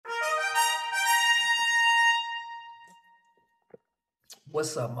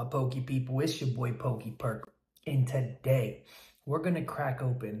What's up, my Poke people? It's your boy Poke Perk, and today we're gonna crack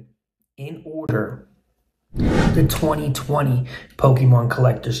open in order the 2020 Pokemon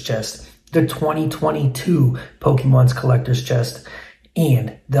Collector's Chest, the 2022 Pokemon's Collector's Chest,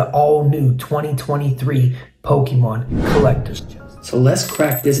 and the all-new 2023 Pokemon Collector's Chest. So let's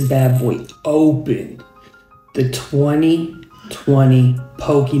crack this bad boy open. The 2020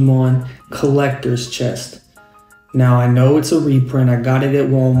 Pokemon Collector's Chest. Now, I know it's a reprint. I got it at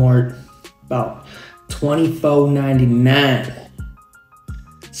Walmart, about $24.99.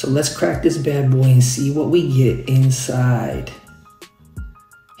 So let's crack this bad boy and see what we get inside.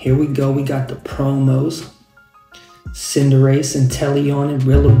 Here we go. We got the promos. Cinderace, Inteleon, and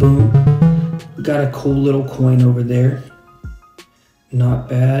Rillaboom. We got a cool little coin over there. Not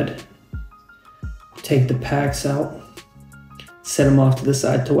bad. Take the packs out. Set them off to the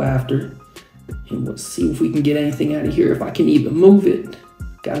side till after. And we'll see if we can get anything out of here, if I can even move it.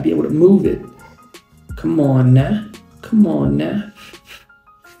 Gotta be able to move it. Come on now. Come on now.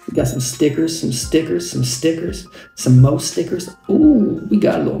 We got some stickers, some stickers, some stickers, some more stickers. Ooh, we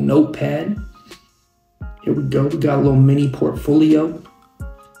got a little notepad. Here we go. We got a little mini portfolio.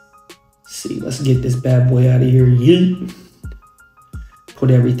 Let's see, let's get this bad boy out of here. Yeet.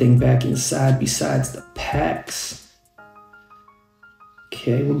 Put everything back inside besides the packs.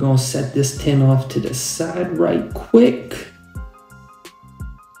 Okay, we're gonna set this tin off to the side right quick.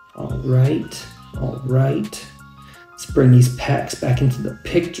 All right, all right. Let's bring these packs back into the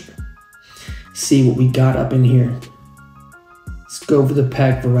picture. See what we got up in here. Let's go over the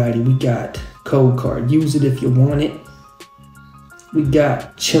pack variety. We got code card, use it if you want it. We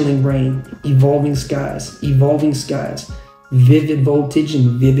got Chilling Rain, Evolving Skies, Vivid Voltage,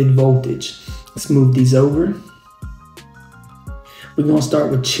 and Vivid Voltage. Let's move these over. We're gonna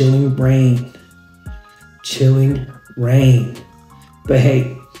start with Chilling Rain. Chilling Rain. But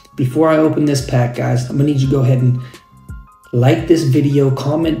hey, before I open this pack, guys, I'm gonna need you to go ahead and like this video,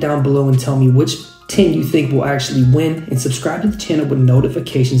 comment down below and tell me which tin you think will actually win, and subscribe to the channel with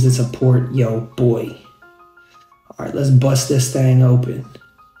notifications and support yo boy. All right, let's bust this thing open.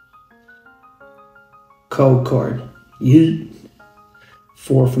 Code card. Yeet.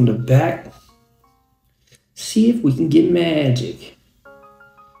 4 from the back. See if we can get magic.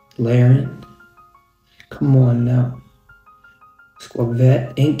 Laren. Come on now.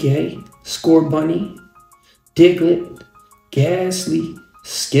 Squavette, Inkay, Scorbunny, Diglett, Ghastly,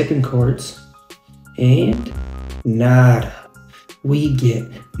 skipping cards, and nada. We get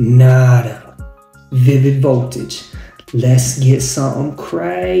nada. Vivid Voltage. Let's get something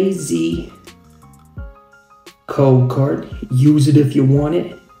crazy. Code card. Use it if you want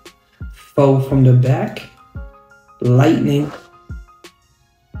it. 4 from the back. Lightning.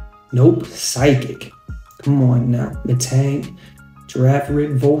 Nope. Psychic. Come on now. Metang,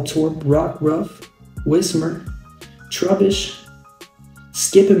 Girafarig, Voltorb, Rockruff, Whismur, Trubbish.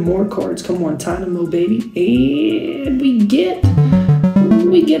 Skipping more cards. Come on, Tynamo, baby. And we get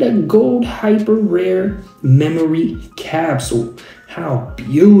a gold hyper rare memory capsule. How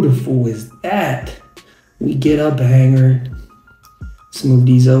beautiful is that? We get a banger. Let's move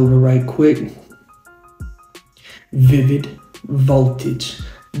these over right quick. Vivid Voltage.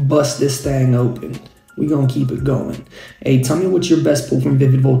 Bust this thing open. We're gonna keep it going. Hey, tell me what your best pull from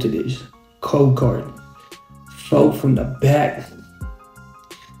Vivid Voltage is. Code card. 4 from the back.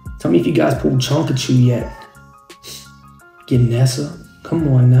 Tell me if you guys pulled Chonkachu yet. Get Nessa. Come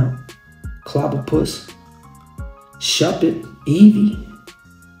on now. Clobberpuss. Shuppet. Eevee.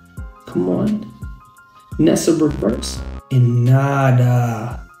 Come on. Nessa reverse. And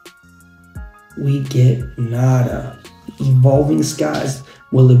nada. We get nada. Evolving Skies.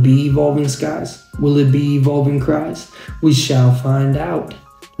 Will it be Evolving Skies? Will it be Evolving Cries? We shall find out.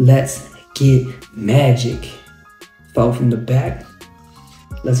 Let's get magic. 4 from the back.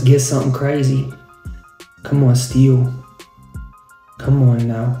 Let's get something crazy. Come on, Steel. Come on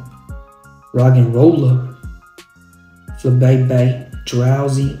now. Roggenrola. Flabébé.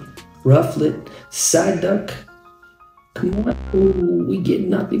 Drowsy. Rufflet. Psyduck. Come on. Ooh, we get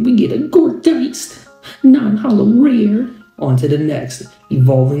nothing. We get a Gourgeist. Non-hollow rare. On to the next.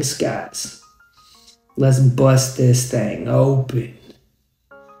 Evolving Skies. Let's bust this thing open.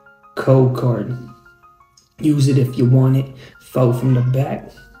 Code card. Use it if you want it. 4 from the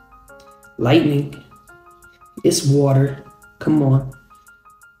back. Lightning. It's water. Come on.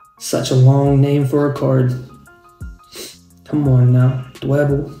 Such a long name for a card. Come on now.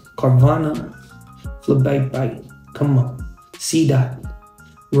 Dwebble. Carvana. Flabébé. Come on. C-Dot.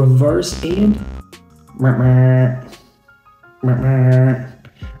 Reverse and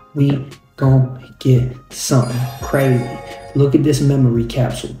we gon' get something crazy. Look at this memory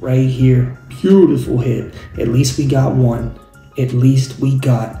capsule right here. Beautiful hit. At least we got one. At least we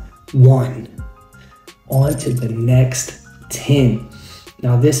got one. On to the next 10.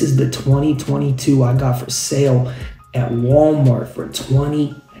 Now this is the 2022 I got for sale at Walmart for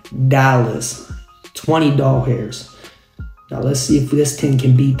 $20. 20 doll hairs. Now let's see if this 10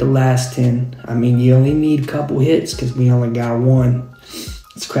 can beat the last 10. I mean, you only need a couple hits because we only got one.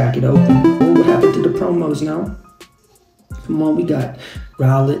 Let's crack it open. Oh, what happened to the promos now? Come on, we got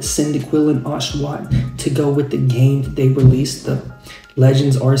Rowlet, Cyndaquil, and Oshawott to go with the game that they released, the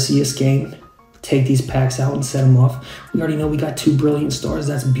Legends Arceus game. Take these packs out and set them off. We already know we got 2 Brilliant Stars.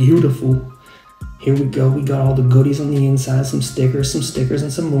 That's beautiful. Here we go. We got all the goodies on the inside, some stickers,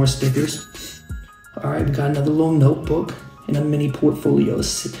 and some more stickers. All right, we got another little notebook and a mini portfolio.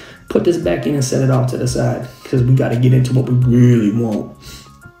 Let's put this back in and set it off to the side because we got to get into what we really want.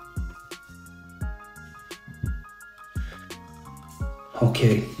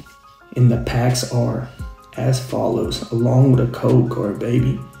 Okay, and the packs are as follows, along with a code card,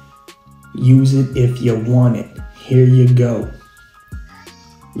 baby. Use it if you want it. Here you go.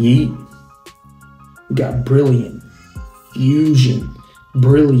 Yeet. We got Brilliant, Fusion,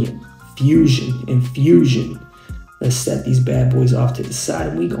 Brilliant, Fusion, and Fusion. Let's set these bad boys off to the side,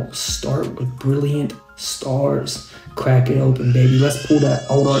 and we gonna start with Brilliant Stars. Crack it open, baby. Let's pull that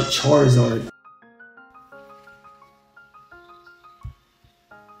old art Charizard.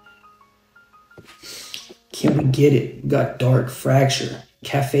 Can we get it? We got Dark Fracture,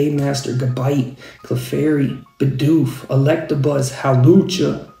 Cafe Master, Gabite, Clefairy, Bidoof, Electabuzz,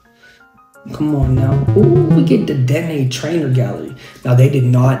 Hawlucha. Come on now. Ooh, we get the Dene Trainer Gallery. Now, they did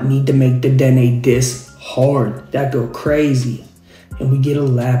not need to make the Dene this hard. That go crazy. And we get a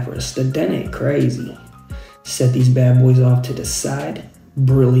Lapras. The Dene crazy. Set these bad boys off to the side.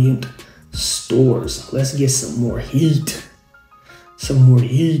 Brilliant Stores. Let's get some more heat. Some more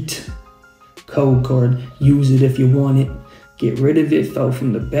heat. Code card. Use it if you want it. Get rid of it. Fell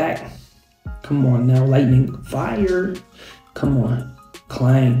from the back. Come on now. Lightning. Fire. Come on.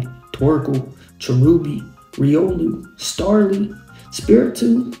 Clang. Torkoal, Cherubi, Riolu, Starly,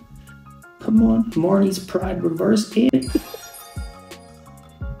 Spiritomb. Come on, Marnie's Pride Reverse and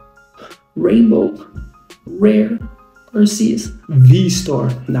Rainbow, Rare, Arceus,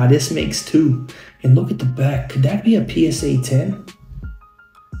 V-Star. Now this makes 2. And look at the back. Could that be a PSA 10?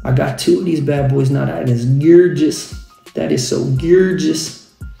 I got 2 of these bad boys now. That is gorgeous. That is so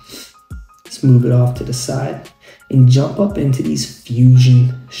gorgeous. Let's move it off to the side and jump up into these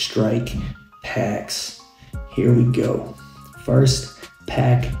Fusion Strike packs. Here we go. First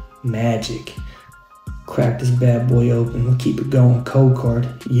pack, Magic. Crack this bad boy open. We'll keep it going. Code card.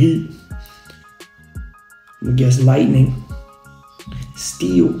 Yeet. We guess Lightning.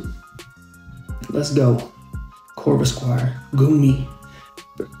 Steel. Let's go. Corvisquire. Goomy.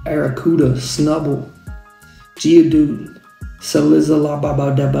 Arrokuda. Snubble. Geodude.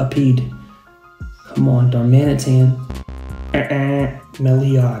 Salizalababadabapede. Come on, Darmanitan,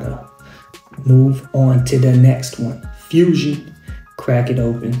 Meliata. Move on to the next one. Fusion. Crack it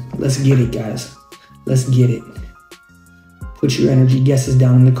open. Let's get it, guys. Let's get it. Put your energy guesses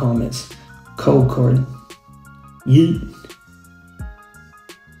down in the comments. Code card. Yeet.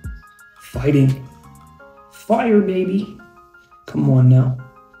 Fighting. Fire, baby. Come on now.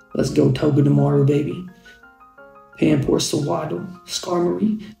 Let's go Togedemaru, baby. Panpour, Sawaddle,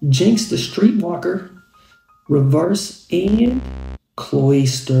 Skarmory, Jinx the Streetwalker, Reverse, and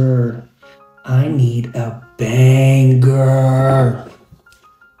Cloyster. I need a banger.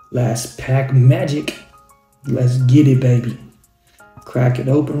 Last pack, Magic. Let's get it, baby. Crack it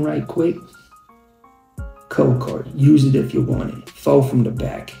open right quick. Code card. Use it if you want it. Foe from the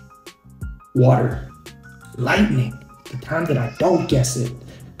back. Water. Lightning. The time that I don't guess it.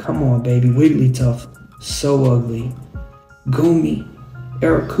 Come on, baby. Wigglytuff. So ugly. Goomy,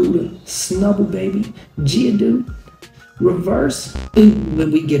 Arrokuda, Snubble, baby, Geodude, Reverse. Ooh,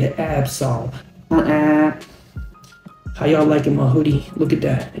 then we get an Absol. How y'all liking my hoodie? Look at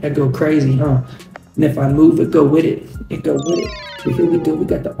that. That go crazy, huh? And if I move it, go with it. It go with it. So here we go. We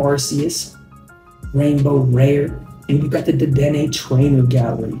got the Arceus, Rainbow Rare, and we got the Dene Trainer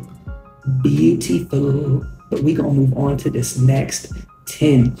Gallery. Beautiful. But we gonna move on to this next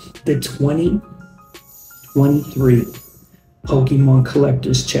 10. The 2023 Pokemon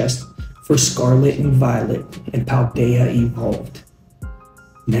Collector's Chest for Scarlet and Violet and Paldea Evolved.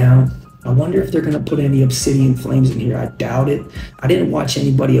 Now, I wonder if they're going to put any obsidian flames in here. I doubt it. I didn't watch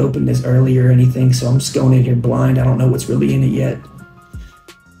anybody open this earlier or anything, so I'm just going in here blind. I don't know what's really in it yet.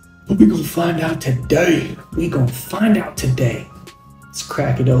 But we're going to find out today. We're going to find out today. Let's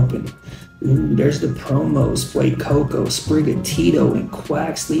crack it open. Ooh, there's the promos. Flake Coco, Sprigatito, and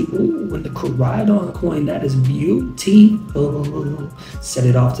Quaxley. Ooh, and the Coridon coin. That is beautiful. Set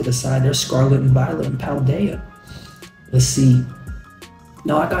it off to the side. There's Scarlet and Violet and Paldea. Let's see.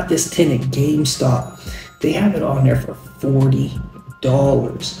 Now, I got this tin at GameStop. They have it on there for $40.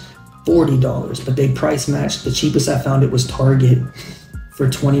 $40, but they price matched. The cheapest I found it was Target for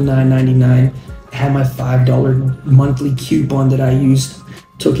 $29.99. I had my $5 monthly coupon that I used,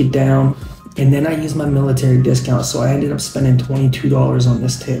 took it down, and then I used my military discount, so I ended up spending $22 on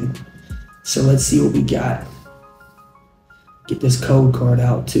this tin. So let's see what we got. Get this code card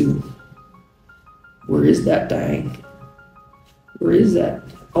out too. Where is that thing? Where is that?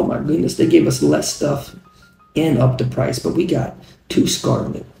 Oh my goodness, they gave us less stuff and up the price, but we got 2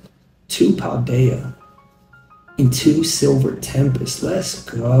 Scarlet, 2 Paldea, and 2 Silver Tempest. Let's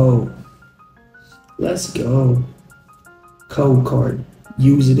go. Let's go. Code card.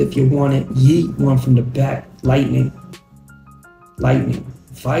 Use it if you want it. Yeet. One from the back. Lightning. Lightning.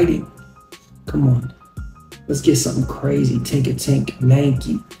 Fighting. Come on. Let's get something crazy. Tink,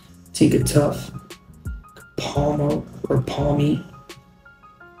 Lanky. Tough. Palmo or Palmy.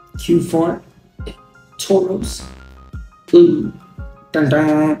 Q font. Tauros. Ooh. Dun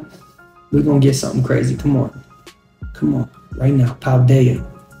dun. We're gonna get something crazy. Come on. Come on. Right now. Paldea.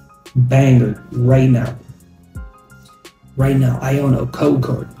 Banger. Right now. Right now. Iono. Code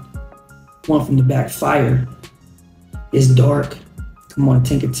card. One from the back. Fire. It's dark. Come on.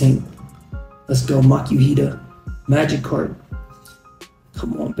 Tink. Let's go. Makuhita. Magic card.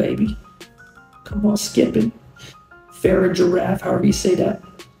 Come on, baby. Come on. Skipping. Farrah Giraffe. However you say that.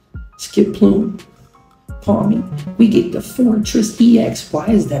 Skip Plume. Palmy. We get the Fortress EX. Why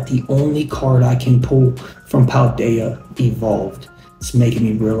is that the only card I can pull from Paldea Evolved? It's making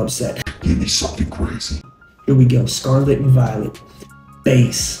me real upset. Give me something crazy. Here we go. Scarlet and Violet.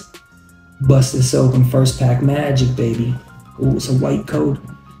 Base. Bust this open. First pack magic, baby. Ooh, it's a white code.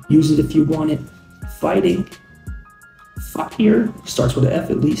 Use it if you want it. Fighting. Fire. Starts with an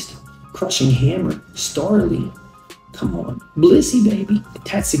F at least. Crushing Hammer. Starly. Come on. Blissey, baby.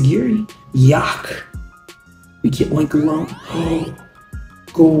 Tatsugiri. Yak. We get Oinkalone. Oh.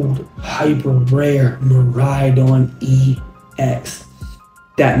 Gold. Hyper Rare. Miraidon EX.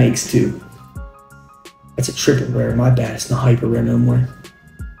 That makes 2. That's a triple rare. My bad. It's not hyper rare no more.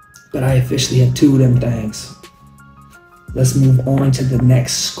 But I officially have 2 of them things. Let's move on to the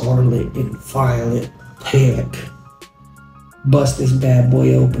next Scarlet and Violet pack. Bust this bad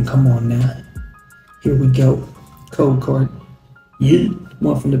boy open. Come on now. Here we go. Code card. Yeet.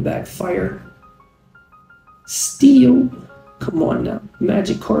 One from the back. Fire. Steel. Come on now.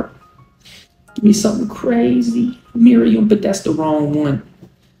 Magic card. Give me something crazy. Miriam, but that's the wrong one.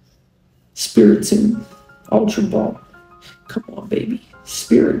 Spiritomb. Ultra Ball. Come on, baby.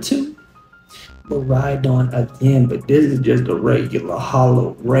 Spiritomb. Miraidon again, but this is just a regular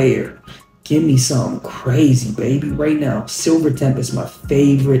hollow rare. Give me something crazy, baby, right now. Silver Tempest, my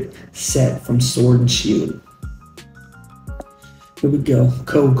favorite set from Sword and Shield. Here we go.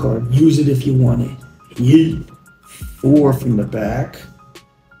 Code card. Use it if you want it. Yeet. 4 from the back.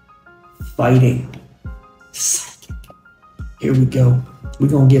 Fighting. Psychic. Here we go. We're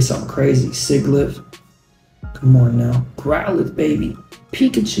gonna get something crazy. Siglif. Come on now. Growlithe, baby.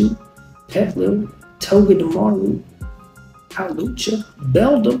 Pikachu. Petlil. Togedemaru. Hawlucha.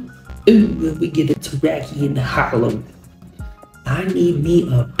 Beldum. Ooh, we get a Teraki in the hollow. I need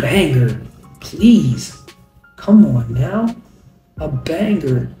me a banger. Please. Come on now. A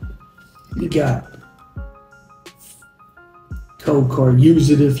banger. We got code card.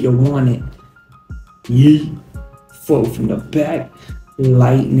 Use it if you want it. Yeet. 4 from the back.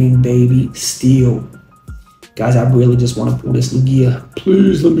 Lightning, baby. Steel. Guys, I really just want to pull this Lugia.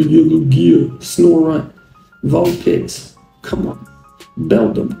 Please let me get Lugia. Snorunt. Vulpix. Come on.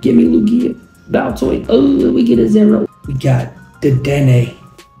 Beldum. Give me Lugia. Baltoy. Oh, we get a 0. We got the Dene.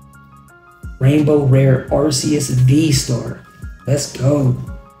 Rainbow Rare Arceus V-Star. Let's go.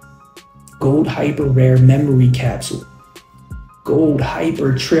 Gold Hyper Rare Memory Capsule. Gold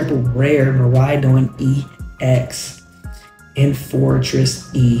Hyper Triple Rare Miraidon EX. And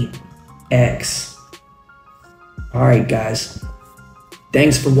Fortress EX. Alright guys,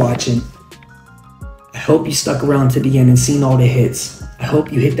 thanks for watching. I hope you stuck around to the end and seen all the hits. I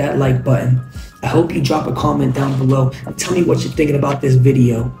hope you hit that like button. I hope you drop a comment down below and tell me what you're thinking about this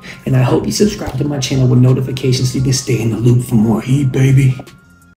video. And I hope you subscribe to my channel with notifications so you can stay in the loop for more heat, baby.